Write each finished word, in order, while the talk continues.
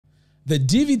The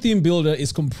Divi theme builder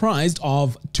is comprised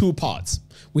of two parts.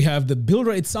 We have the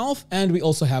builder itself and we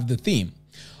also have the theme.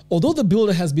 Although the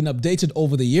builder has been updated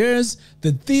over the years,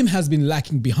 the theme has been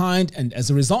lacking behind, and as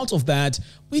a result of that,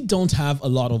 we don't have a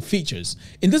lot of features.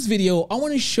 In this video, I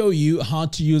want to show you how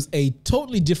to use a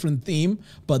totally different theme,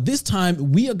 but this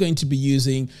time we are going to be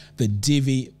using the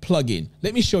Divi plugin.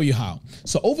 Let me show you how.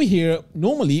 So over here,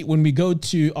 normally when we go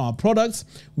to our products,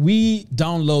 we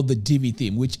download the Divi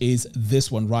theme, which is this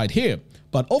one right here.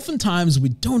 But oftentimes we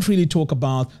don't really talk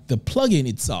about the plugin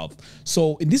itself.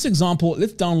 So in this example,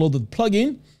 let's download the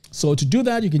plugin. So to do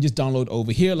that, you can just download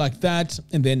over here like that,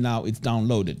 and then now it's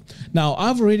downloaded. Now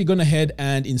I've already gone ahead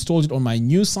and installed it on my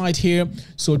new site here.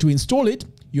 So to install it,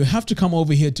 you have to come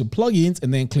over here to plugins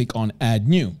and then click on add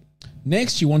new.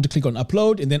 Next, you want to click on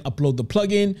upload and then upload the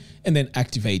plugin and then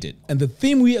activate it. And the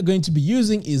theme we are going to be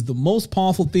using is the most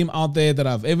powerful theme out there that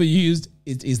I've ever used.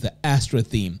 It is the Astra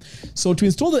theme. So to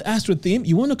install the Astra theme,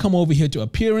 you want to come over here to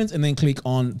appearance and then click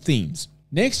on themes.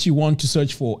 Next, you want to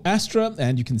search for Astra,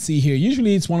 and you can see here,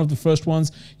 usually it's one of the first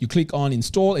ones. You click on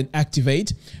install and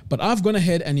activate, but I've gone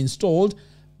ahead and installed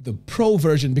the Pro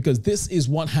version because this is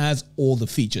what has all the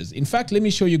features. In fact, let me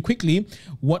show you quickly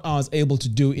what I was able to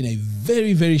do in a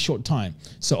very, very short time.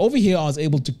 So over here, I was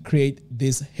able to create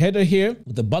this header here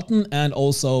with the button and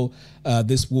also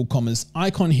this WooCommerce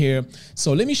icon here.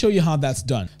 So let me show you how that's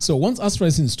done. So once Astra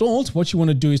is installed, what you want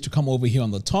to do is to come over here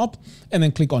on the top and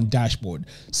then click on dashboard.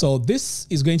 So this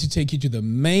is going to take you to the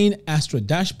main Astra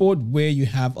dashboard where you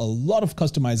have a lot of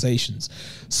customizations.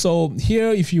 So here,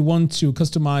 if you want to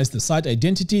customize the site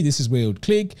identity, this is where you would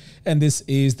click, and this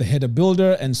is the header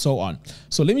builder and so on.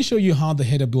 So let me show you how the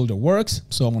header builder works.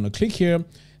 So I'm going to click here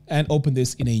and open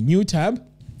this in a new tab.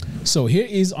 So here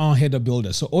is our header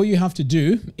builder. So all you have to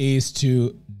do is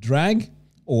to drag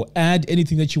or add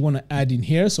anything that you want to add in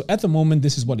here. So at the moment,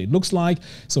 this is what it looks like.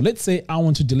 So let's say I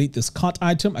want to delete this cart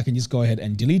item. I can just go ahead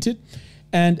and delete it.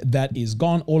 And that is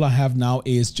gone. All I have now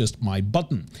is just my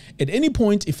button. At any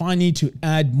point, if I need to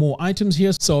add more items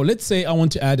here, so let's say I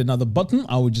want to add another button,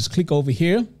 I will just click over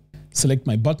here, select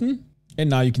my button, and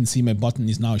now you can see my button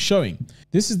is now showing.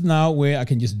 This is now where I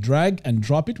can just drag and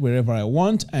drop it wherever I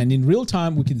want. And in real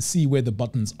time, we can see where the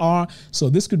buttons are. So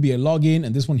this could be a login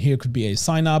and this one here could be a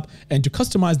sign up. And to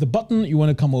customize the button, you want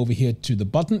to come over here to the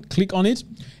button, click on it,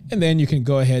 and then you can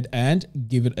go ahead and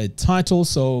give it a title.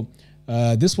 So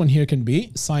this one here can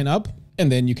be sign up, and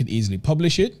then you can easily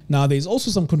publish it. Now there's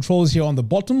also some controls here on the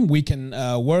bottom. We can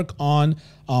work on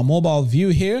our mobile view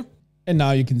here. And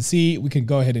now you can see we can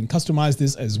go ahead and customize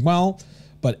this as well.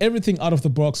 But everything out of the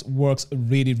box works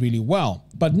really, really well.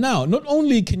 But now, not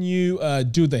only can you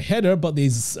do the header, but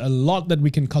there's a lot that we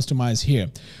can customize here.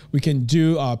 We can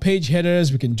do our page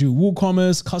headers, we can do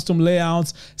WooCommerce, custom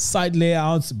layouts, site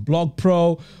layouts, blog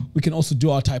pro. We can also do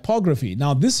our typography.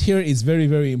 Now this here is very,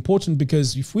 very important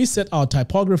because if we set our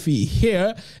typography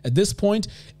here at this point,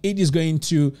 it is going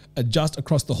to adjust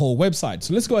across the whole website.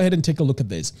 So let's go ahead and take a look at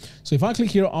this. So if I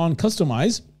click here on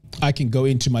customize, I can go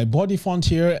into my body font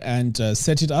here and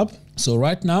set it up. So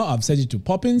right now I've set it to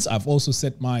Poppins. I've also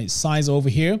set my size over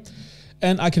here,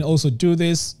 and I can also do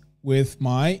this with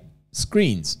my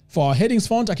screens. For our headings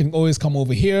font, I can always come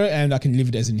over here and I can leave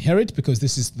it as inherit because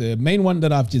this is the main one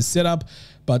that I've just set up.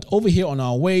 But over here on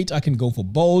our weight, I can go for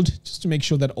bold just to make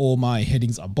sure that all my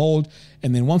headings are bold.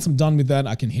 And then once I'm done with that,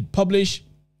 I can hit publish.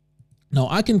 Now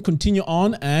I can continue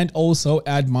on and also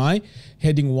add my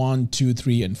heading 1, 2,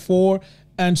 3, and 4.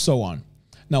 And so on.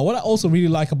 Now, what I also really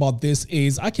like about this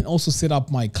is I can also set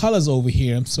up my colors over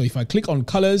here. So if I click on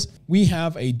colors, we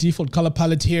have a default color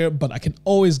palette here, but I can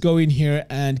always go in here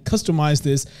and customize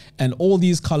this. And all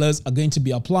these colors are going to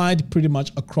be applied pretty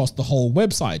much across the whole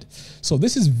website. So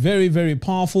this is very, very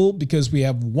powerful because we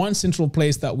have one central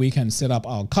place that we can set up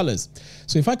our colors.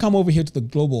 So if I come over here to the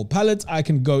global palette, I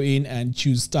can go in and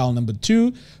choose style number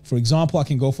 2. For example, I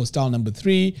can go for style number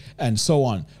 3 and so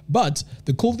on. But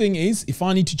the cool thing is if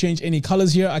I need to change any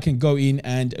colors here, I can go in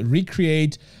and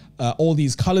recreate all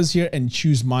these colors here and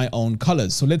choose my own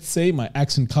colors. So let's say my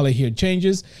accent color here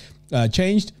changed. I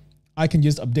can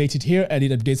just update it here and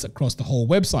it updates across the whole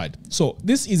website. So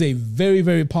this is a very,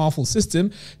 very powerful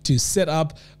system to set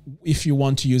up if you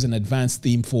want to use an advanced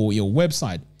theme for your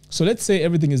website. So let's say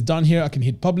everything is done here. I can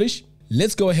hit publish.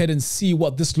 Let's go ahead and see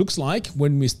what this looks like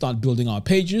when we start building our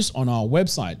pages on our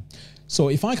website. So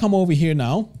if I come over here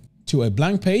now to a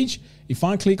blank page, if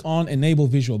I click on Enable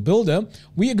Visual Builder,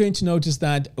 we are going to notice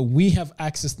that we have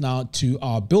access now to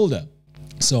our builder.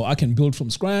 So I can build from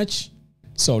scratch.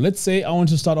 So let's say I want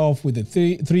to start off with a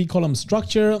three column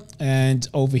structure, and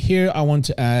over here I want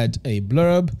to add a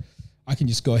blurb. I can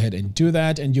just go ahead and do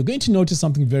that. And you're going to notice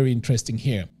something very interesting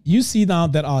here. You see now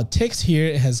that our text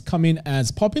here has come in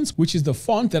as Poppins, which is the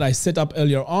font that I set up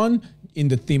earlier on in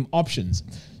the theme options.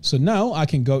 So now I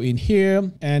can go in here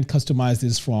and customize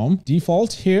this from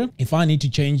default here. If I need to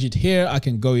change it here, I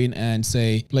can go in and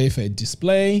say playfed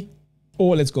display,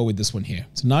 or let's go with this one here.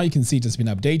 So now you can see it has been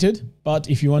updated, but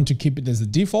if you want to keep it as a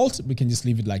default, we can just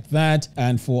leave it like that.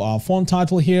 And for our font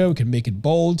title here, we can make it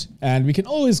bold, and we can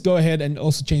always go ahead and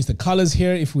also change the colors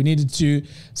here if we needed to.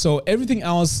 So everything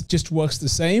else just works the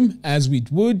same as we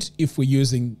would if we're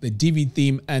using the Divi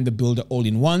theme and the builder all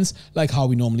in once, like how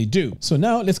we normally do. So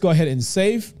now let's go ahead and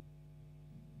save.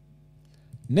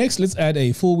 Next, let's add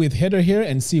a full width header here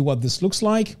and see what this looks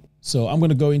like. So I'm going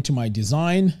to go into my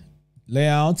design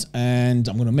layout and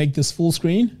I'm going to make this full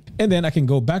screen, and then I can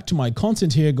go back to my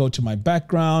content here, go to my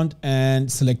background and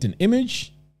select an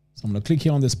image. So I'm going to click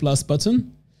here on this plus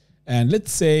button, and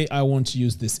let's say I want to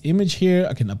use this image here.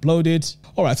 I can upload it.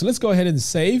 All right, so let's go ahead and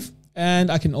save,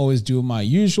 and I can always do my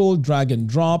usual drag and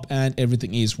drop and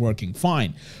everything is working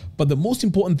fine. But the most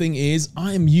important thing is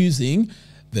I am using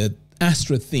the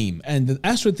Astra theme, and the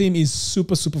Astra theme is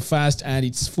super fast and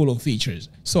it's full of features.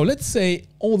 So let's say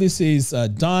all this is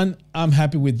done. I'm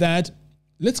happy with that.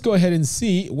 Let's go ahead and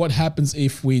see what happens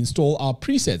if we install our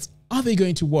presets. Are they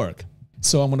going to work?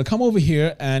 So I'm going to come over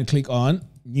here and click on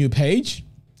new page.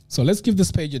 So let's give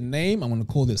this page a name. I'm going to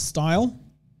call this style.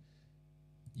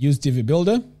 Use Divi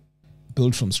Builder,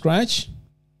 build from scratch.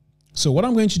 So what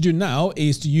I'm going to do now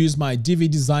is to use my Divi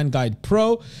Design Guide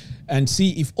Pro and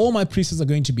see if all my presets are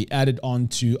going to be added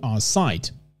onto our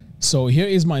site. So here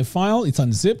is my file. It's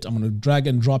unzipped. I'm going to drag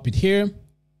and drop it here.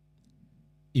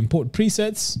 Import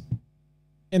presets.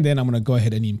 And then I'm going to go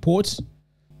ahead and import.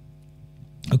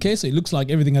 Okay, so it looks like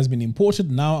everything has been imported.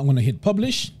 Now I'm going to hit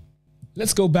publish.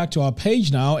 Let's go back to our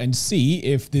page now and see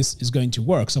if this is going to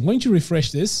work. So I'm going to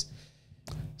refresh this.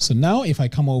 So now if I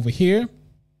come over here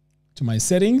to my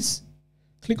settings,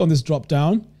 click on this drop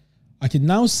down, I can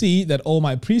now see that all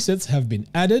my presets have been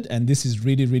added, and this is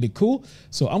really cool.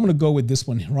 So I'm going to go with this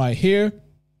one right here.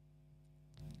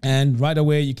 And right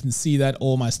away, you can see that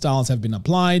all my styles have been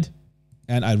applied,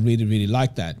 and I really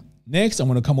like that. Next, I'm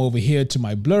going to come over here to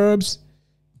my blurbs.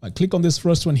 I click on this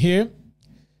first one here,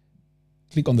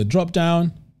 click on the drop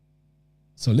down.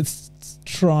 So let's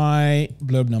try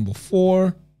blurb number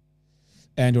 4.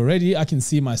 And already I can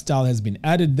see my style has been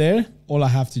added there. All I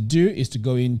have to do is to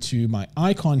go into my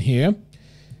icon here,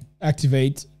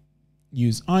 activate,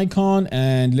 use icon,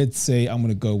 and let's say I'm going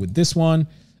to go with this one.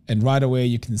 And right away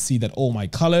you can see that all my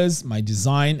colors, my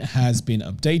design has been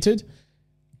updated.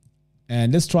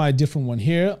 And let's try a different one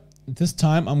here. This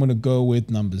time I'm going to go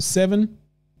with number 7.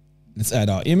 Let's add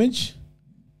our image.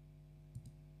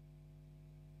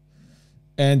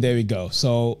 And there we go.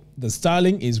 So the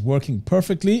styling is working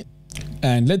perfectly.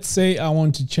 And let's say I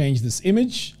want to change this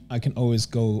image. I can always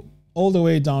go all the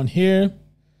way down here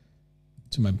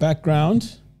to my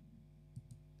background,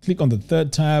 click on the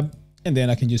 3rd tab, and then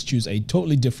I can just choose a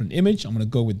totally different image. I'm going to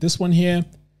go with this one here,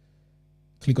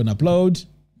 click on upload.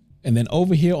 And then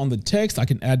over here on the text, I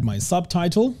can add my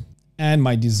subtitle, and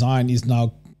my design is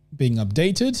now being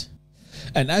updated.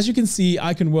 And as you can see,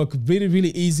 I can work really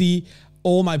easy.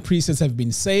 All my presets have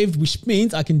been saved, which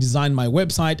means I can design my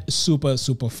website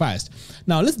super fast.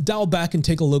 Now let's dial back and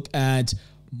take a look at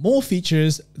more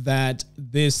features that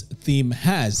this theme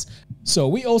has. So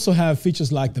we also have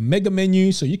features like the mega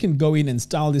menu. So you can go in and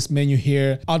style this menu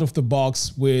here out of the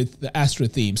box with the Astra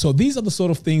theme. So these are the sort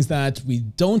of things that we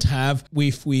don't have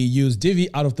if we use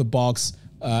Divi out of the box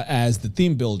as the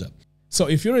theme builder. So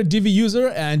if you're a Divi user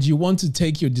and you want to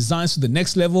take your designs to the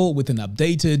next level with an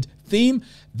updated theme,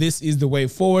 this is the way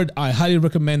forward. I highly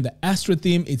recommend the Astra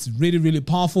theme. It's really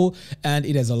powerful and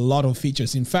it has a lot of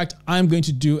features. In fact, I'm going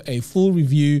to do a full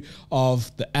review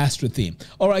of the Astra theme.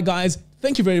 All right, guys,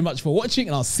 thank you very much for watching,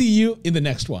 and I'll see you in the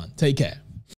next one. Take care.